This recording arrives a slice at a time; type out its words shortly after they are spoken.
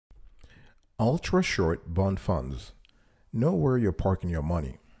Ultra short bond funds. Know where you're parking your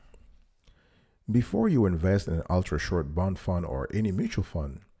money. Before you invest in an ultra short bond fund or any mutual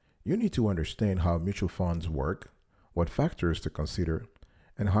fund, you need to understand how mutual funds work, what factors to consider,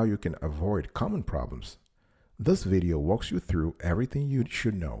 and how you can avoid common problems. This video walks you through everything you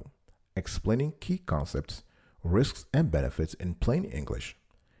should know, explaining key concepts, risks, and benefits in plain English.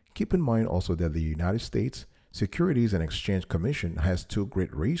 Keep in mind also that the United States Securities and Exchange Commission has two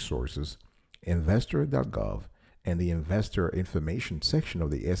great resources, investor.gov and the investor information section of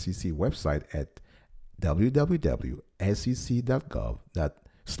the SEC website at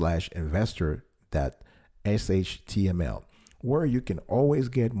www.sec.gov/investor.shtml, where you can always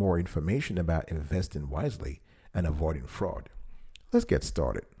get more information about investing wisely and avoiding fraud. Let's get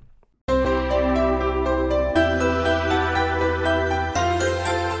started.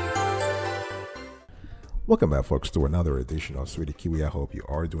 Welcome back, folks, to another edition of Sweetie Kiwi. I hope you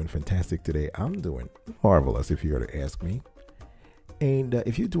are doing fantastic today. I'm doing marvelous, if you were to ask me. And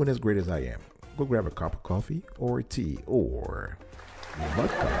if you're doing as great as I am, go grab a cup of coffee or tea or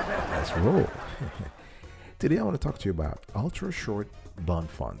vodka. Let's roll. Today, I want to talk to you about ultra short bond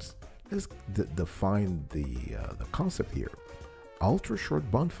funds. Let's define the concept here. Ultra short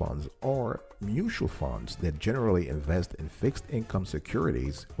bond funds are mutual funds that generally invest in fixed income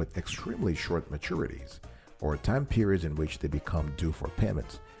securities with extremely short maturities, or time periods in which they become due for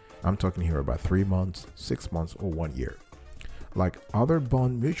payments. I'm talking here about 3 months, 6 months, or 1 year. Like other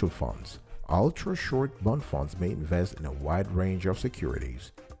bond mutual funds, ultra short bond funds may invest in a wide range of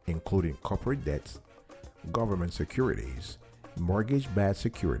securities, including corporate debts, government securities, mortgage-backed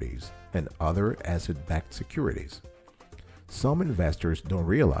securities, and other asset-backed securities. Some investors don't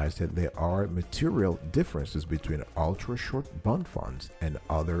realize that there are material differences between ultra-short bond funds and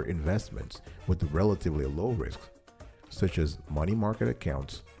other investments with relatively low risk, such as money market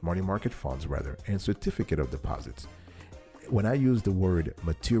funds, and certificate of deposits. When I use the word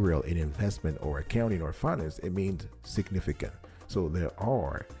material in investment or accounting or finance, it means significant. So there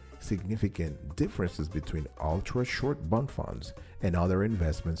are significant differences between ultra-short bond funds and other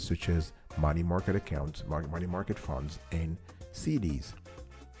investments such as money market accounts, money market funds, and CDs.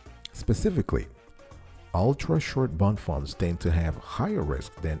 Specifically, ultra-short bond funds tend to have higher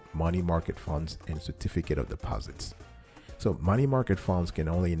risk than money market funds and certificate of deposits. So money market funds can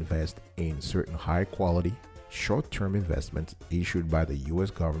only invest in certain high-quality, short-term investments issued by the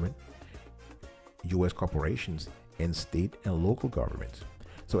U.S. government, U.S. corporations, and state and local governments.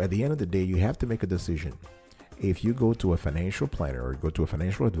 So at the end of the day, you have to make a decision. If you go to a financial planner or go to a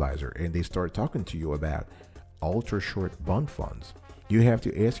financial advisor and they start talking to you about ultra short bond funds, you have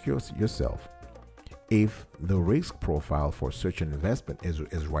to ask yourself if the risk profile for such an investment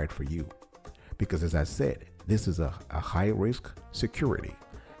is right for you. Because as I said, this is a high risk security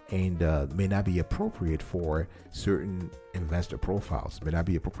and may not be appropriate for certain investor profiles, may not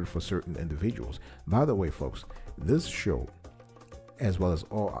be appropriate for certain individuals. By the way, folks, this show, as well as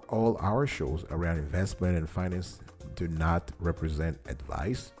all our shows around investment and finance, do not represent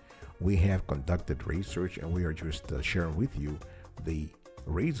advice. We have conducted research and we are just sharing with you the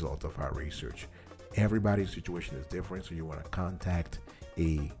result of our research. Everybody's situation is different, so you want to contact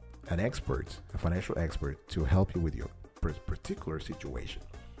an expert, a financial expert, to help you with your particular situation.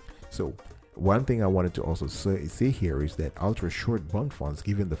 So one thing I wanted to also say here is that ultra short bond funds,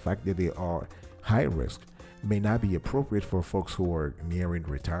 given the fact that they are high risk, may not be appropriate for folks who are nearing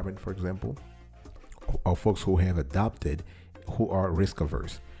retirement, for example, or folks who have adopted, who are risk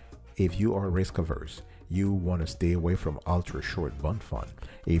averse. If you are risk averse, you want to stay away from ultra short bond fund.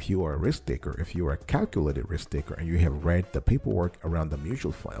 If you are a risk taker, if you are a calculated risk taker, and you have read the paperwork around the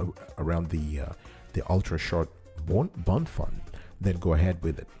mutual fund, around the ultra short bond fund, then go ahead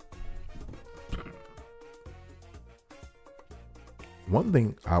with it. One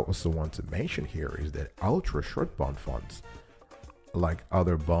thing I also want to mention here is that ultra short bond funds, like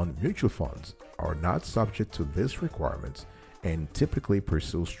other bond mutual funds, are not subject to these requirements and typically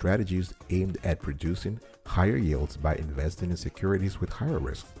pursue strategies aimed at producing higher yields by investing in securities with higher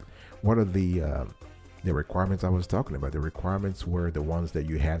risk. What are the requirements I was talking about? The requirements were the ones that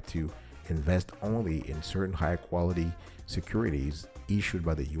you have to invest only in certain high quality securities issued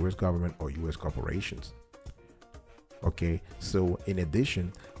by the U.S. government or U.S. corporations. Okay, so in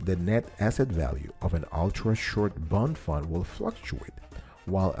addition, the net asset value of an ultra short bond fund will fluctuate,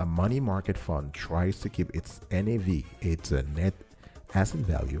 while a money market fund tries to keep its NAV, its net asset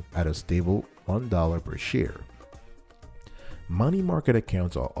value, at a stable $1 per share. Money market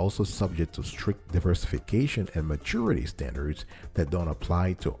accounts are also subject to strict diversification and maturity standards that don't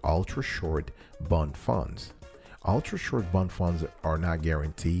apply to ultra short bond funds. Ultra short bond funds are not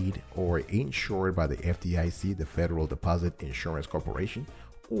guaranteed or insured by the FDIC, the Federal Deposit Insurance Corporation,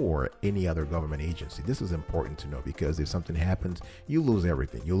 or any other government agency. This is important to know because if something happens, you lose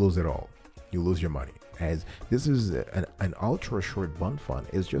everything. You lose it all. You lose your money. As this is an ultra short bond fund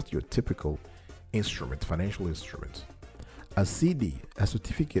is just your typical instrument, financial instruments. A CD, a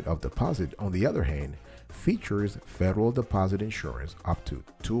certificate of deposit, on the other hand, features federal deposit insurance up to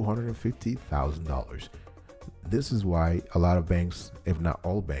 $250,000. This is why a lot of banks, if not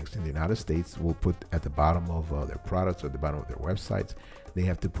all banks in the United States, will put at the bottom of their products or the bottom of their websites, they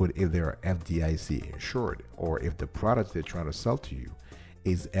have to put if they're FDIC insured or if the product they're trying to sell to you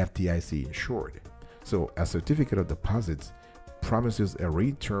is FDIC insured. So a certificate of deposits promises a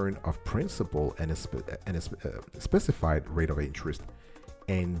return of principal and a specified rate of interest,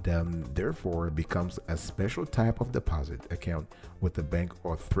 and therefore becomes a special type of deposit account with a bank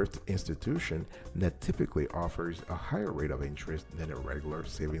or thrift institution that typically offers a higher rate of interest than a regular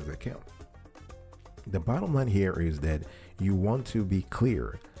savings account. The bottom line here is that you want to be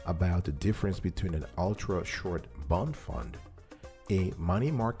clear about the difference between an ultra short bond fund, a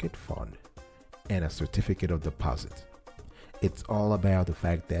money market fund, and a certificate of deposit. It's all about the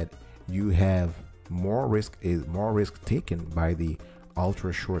fact that you have more risk taken by the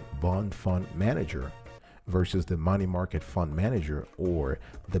ultra short bond fund manager versus the money market fund manager or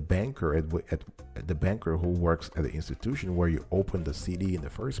the banker the banker who works at the institution where you opened the CD in the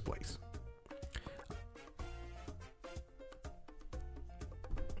first place.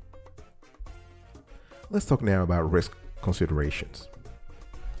 Let's talk now about risk considerations.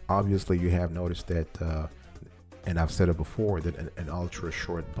 Obviously, you have noticed that, and I've said it before, that an ultra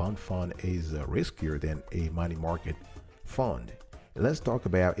short bond fund is riskier than a money market fund. Let's talk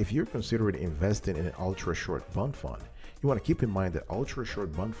about if you're considering investing in an ultra short bond fund. You want to keep in mind that ultra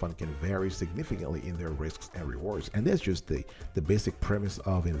short bond fund can vary significantly in their risks and rewards, and that's just the basic premise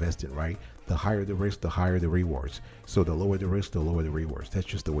of investing, right? The higher the risk, the higher the rewards. So the lower the risk, the lower the rewards. That's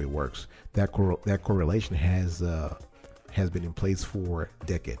just the way it works. That correlation has been in place for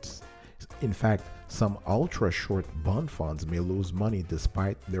decades. In fact, some ultra short bond funds may lose money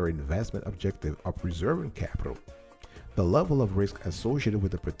despite their investment objective of preserving capital. The level of risk associated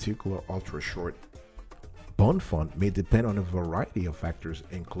with a particular ultra short bond fund may depend on a variety of factors,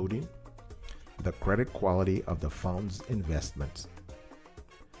 including the credit quality of the fund's investments.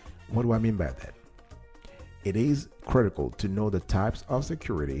 What do I mean by that? It is critical to know the types of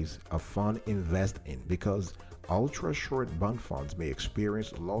securities a fund invests in because ultra short bond funds may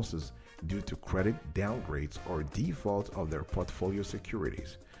experience losses due to credit downgrades or defaults of their portfolio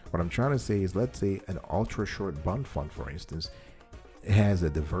securities. What I'm trying to say is, let's say an ultra short bond fund, for instance, has a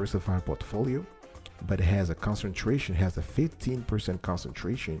diversified portfolio, but it has a 15%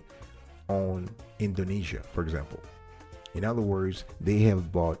 concentration on Indonesia, for example. In other words, they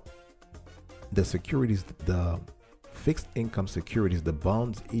have bought the securities, the fixed income securities, the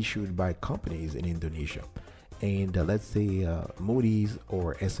bonds issued by companies in Indonesia. And let's say Moody's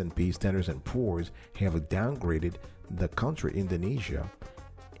or S&P, Standard & Poor's, have downgraded the country Indonesia,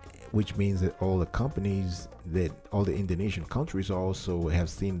 which means that all the Indonesian countries also have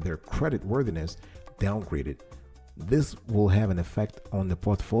seen their credit worthiness downgraded. This will have an effect on the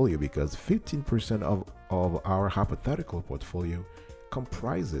portfolio because 15% of our hypothetical portfolio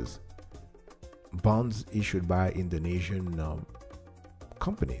comprises bonds issued by Indonesian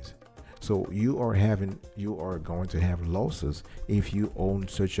companies. So you are going to have losses if you own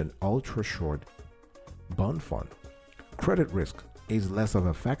such an ultra short bond fund. Credit risk is less of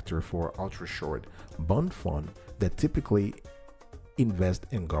a factor for ultra short bond fund that typically invest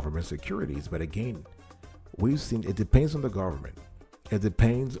in government securities. But again, we've seen it depends on the government. It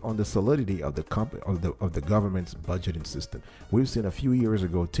depends on the solidity of the government's budgeting system. We've seen a few years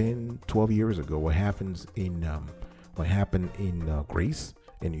ago, 10, 12 years ago, what happened in Greece,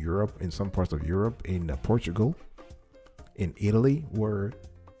 in Europe, in some parts of Europe, in Portugal, in Italy, where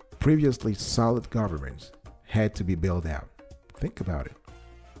previously solid governments had to be bailed out. Think about it.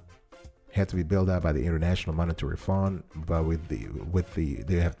 Had to be bailed out by the International Monetary Fund, but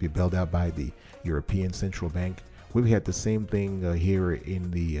they have to be bailed out by the European Central Bank. We've had the same thing here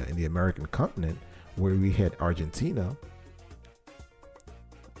in the American continent, where we had Argentina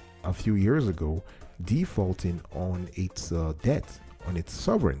a few years ago defaulting on its debt, on its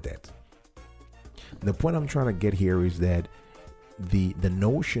sovereign debt. The point I'm trying to get here is that the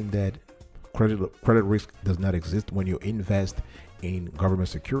notion that credit risk does not exist when you invest in government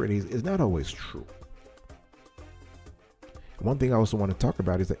securities is not always true. One thing I also want to talk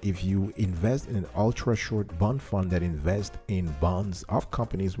about is that if you invest in an ultra short bond fund that invests in bonds of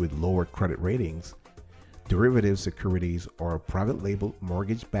companies with lower credit ratings, derivative securities, or private label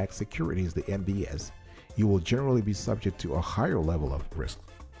mortgage-backed securities, the MBS, you will generally be subject to a higher level of risk.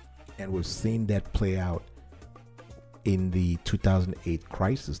 And we've seen that play out in the 2008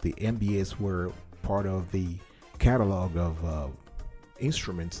 crisis. The MBS were part of the catalog of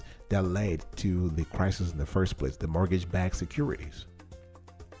instruments that led to the crisis in the first place, the mortgage-backed securities.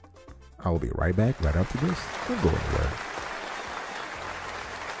 I'll be right back right after this. Don't go anywhere.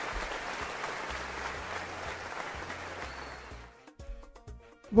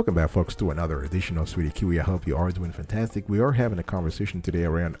 Welcome back, folks, to another edition of Sweetie Kiwi. I hope you are doing fantastic. We are having a conversation today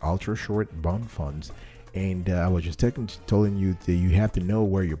around ultra-short bond funds. And I was just telling you that you have to know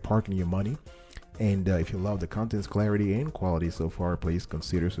where you're parking your money. And if you love the content's clarity and quality so far, please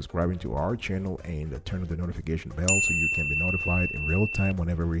consider subscribing to our channel and turn on the notification bell so you can be notified in real time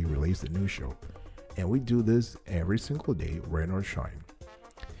whenever we release a new show. And we do this every single day, rain or shine.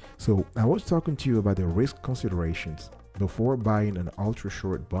 So I was talking to you about the risk considerations before buying an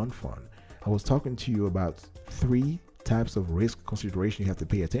ultra-short bond fund. I was talking to you about 3 types of risk consideration you have to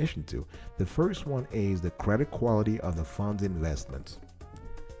pay attention to. The first one is the credit quality of the fund's investments.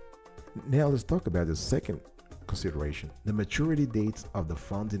 Now let's talk about the second consideration, the maturity dates of the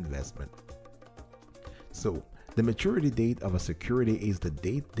fund's investment. So the maturity date of a security is the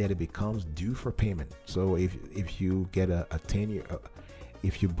date that it becomes due for payment. So if you get a 10-year,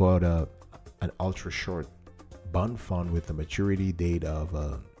 if you bought an ultra short bond fund with a maturity date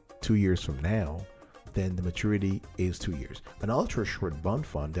of 2 years from now, then the maturity is 2 years. An ultra short bond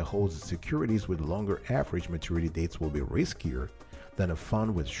fund that holds securities with longer average maturity dates will be riskier than a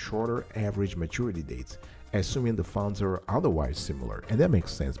fund with shorter average maturity dates, assuming the funds are otherwise similar. And that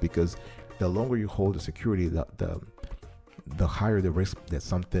makes sense, because the longer you hold a security, the higher the risk that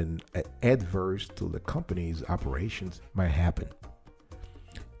something adverse to the company's operations might happen.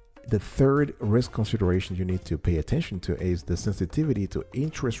 The third risk consideration you need to pay attention to is the sensitivity to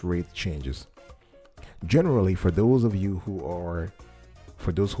interest rate changes. Generally, for those who are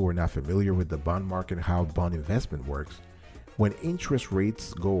not familiar with the bond market and how bond investment works, when interest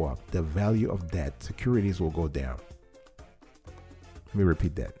rates go up, the value of debt securities will go down. Let me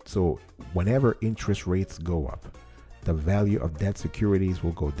repeat that. So whenever interest rates go up, the value of debt securities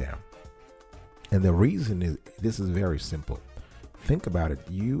will go down. And the reason is, this is very simple. Think about it.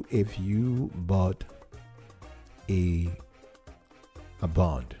 If you bought a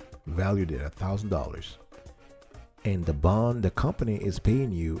bond valued at $1,000, and the company is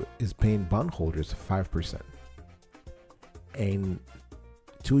paying bondholders 5%. And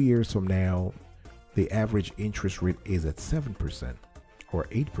 2 years from now, the average interest rate is at 7% or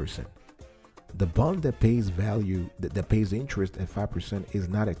 8%. The bond that pays interest at 5% is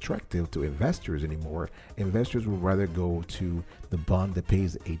not attractive to investors anymore. Investors would rather go to the bond that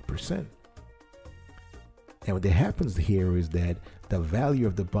pays 8%. And what happens here is that the value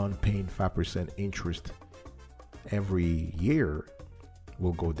of the bond paying 5% interest every year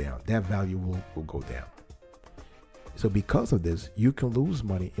will go down. That value will go down. So because of this, you can lose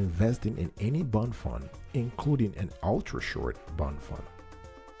money investing in any bond fund, including an ultra-short bond fund.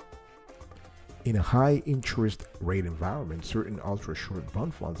 In a high interest rate environment, certain ultra-short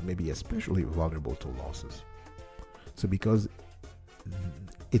bond funds may be especially vulnerable to losses. So because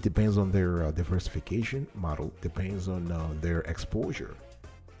it depends on their diversification model, depends on their exposure.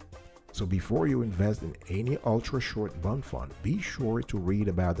 So before you invest in any ultra-short bond fund, be sure to read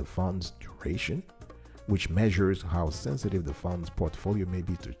about the fund's duration, which measures how sensitive the fund's portfolio may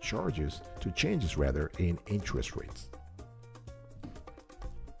be to changes in interest rates.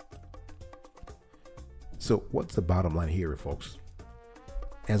 So what's the bottom line here, folks?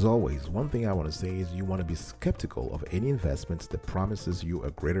 As always, one thing I want to say is you want to be skeptical of any investments that promises you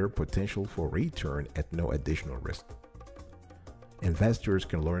a greater potential for return at no additional risk. Investors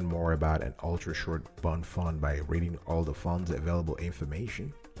can learn more about an ultra-short bond fund by reading all the fund's available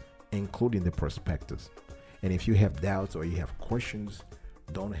information, including the prospectus. And if you have doubts or you have questions,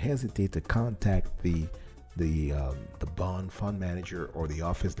 don't hesitate to contact the bond fund manager or the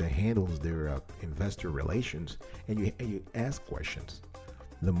office that handles their investor relations, and you ask questions.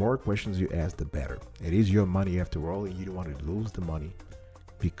 The more questions you ask, the better. It is your money after all, and you don't want to lose the money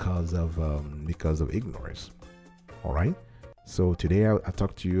because of ignorance. All right. So today I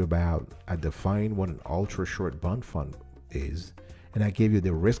talked to you about, I defined what an ultra short bond fund is, and I gave you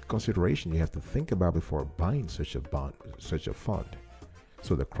the risk consideration you have to think about before buying such a fund.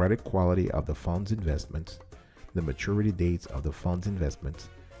 So the credit quality of the fund's investments, the maturity dates of the fund's investments,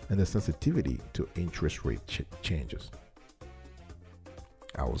 and the sensitivity to interest rate changes.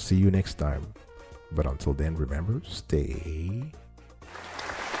 I will see you next time, but until then, remember, stay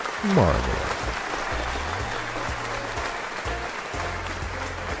marvelous.